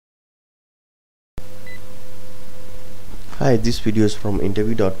Hi, this video is from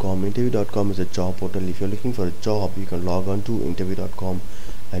interview.com. Interview.com is a job portal. If you're looking for a job, you can log on to interview.com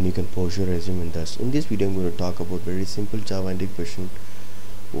and you can post your resume in this. In this video, I'm going to talk about very simple Java integration.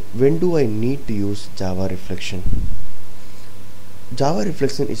 When do I need to use Java reflection? Java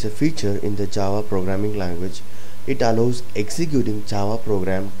reflection is a feature in the Java programming language. It allows executing Java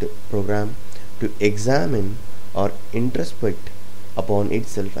program to examine or introspect upon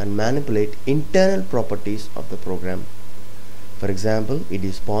itself and manipulate internal properties of the program. For example, it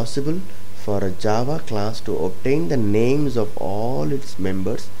is possible for a Java class to obtain the names of all its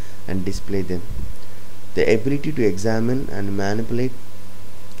members and display them. The ability to examine and manipulate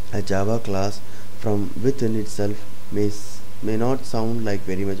a Java class from within itself may not sound like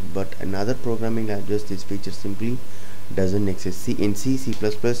very much, but in other programming languages this feature simply doesn't exist. In C, C++,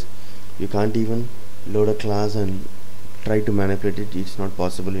 you can't even load a class and try to manipulate it. It's not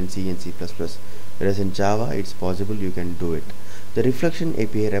possible in C and C++. Whereas in Java it's possible, you can do it. The reflection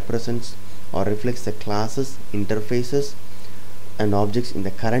API represents or reflects the classes, interfaces and objects in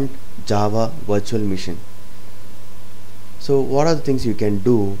the current Java virtual machine. So what are the things you can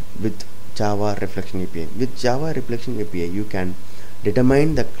do with Java reflection API? With Java reflection API you can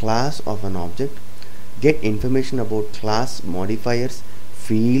determine the class of an object, get information about class modifiers,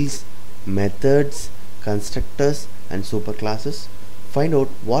 fields, methods, constructors and superclasses, find out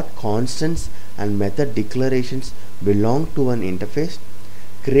what constants and method declarations belong to an interface,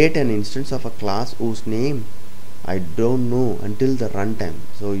 create an instance of a class whose name I don't know until the runtime.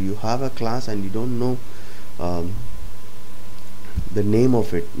 So you have a class and you don't know the name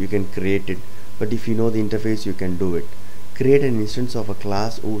of it, you can create it, but if you know the interface you can do it. Create an instance of a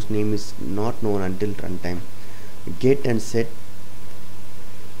class whose name is not known until runtime. Get and set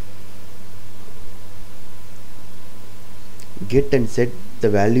the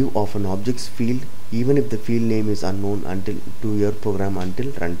value of an object's field even if the field name is unknown to your program until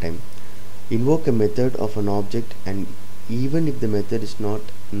runtime. Invoke a method of an object and even if the method is not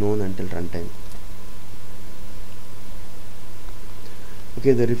known until runtime.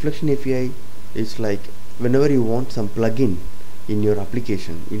 Okay, the reflection API is like whenever you want some plugin in your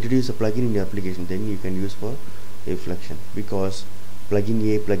application, introduce a plugin in your application, then you can use for reflection, because plugin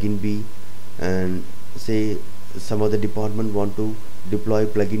A, plugin B, and say some other department want to deploy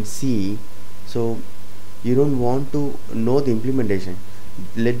plugin C, so you don't want to know the implementation,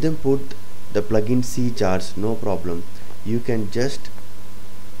 let them put the plugin C jars, no problem. You can just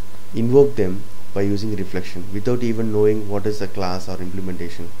invoke them by using reflection without even knowing what is the class or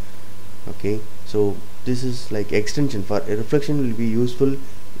implementation. Okay, so this is like extension for reflection, will be useful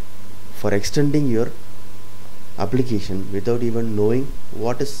for extending your application without even knowing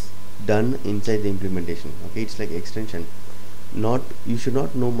what is done inside the implementation. Okay, it's like extension. You should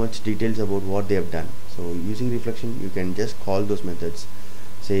not know much details about what they have done. So using reflection you can just call those methods.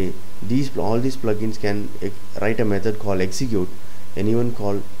 Say all these plugins can write a method called execute, and even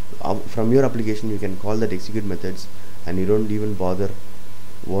call from your application you can call that execute methods and you don't even bother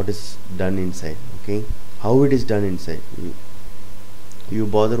what is done inside. Okay, how it is done inside, you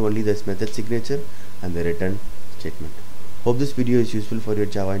bother only this method signature and the return statement. Hope this video is useful for your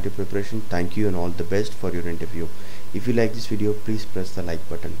Java interview preparation. Thank you and all the best for your interview. If you like this video, please press the like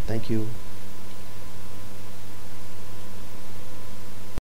button. Thank you.